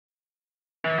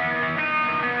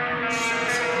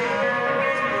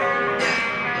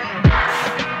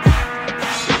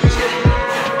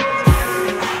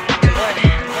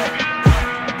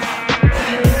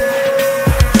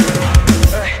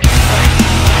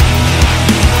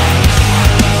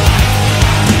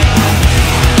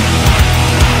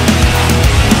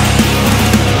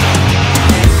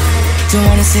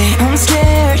say I'm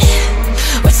scared.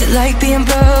 What's it like being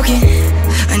broken?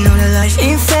 I know that life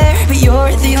ain't fair, but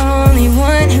you're the only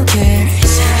one who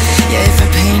cares. Yeah, if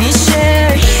our pain is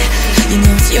shared, you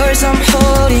know it's yours I'm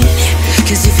holding.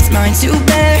 Cause if it's mine to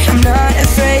bear, I'm not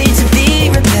afraid to be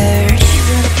repaired.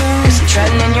 Cause I'm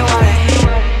treading in your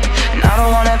water, and I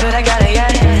don't want it, but I gotta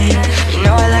get it. You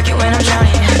know I like it when I'm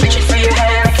drowning, reaching for your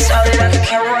head like it's all that I can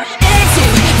care what. Into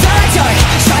the dark,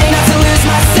 trying not to lose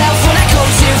myself when I go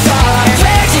too far.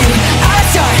 Where do I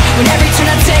start when every turn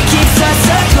I take keeps us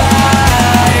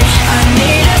apart? I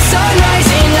need a sunrise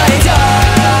in the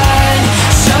dawn.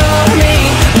 Show me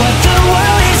what the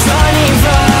world is running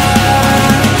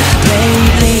from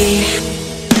lately.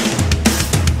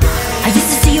 I used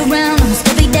to see you around almost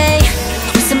every day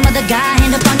with some other guy,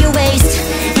 hand up on your waist,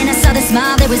 and I saw the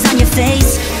smile that was on your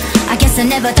face. I guess I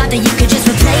never thought that you could just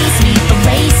replace me,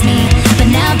 erase me. But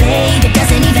now, babe, it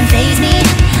doesn't even faze me.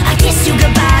 I kiss you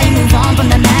goodbye and move on from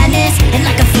the madness, and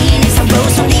like a phoenix I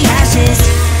rose from the ashes.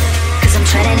 Cause I'm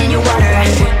treading in your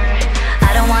water.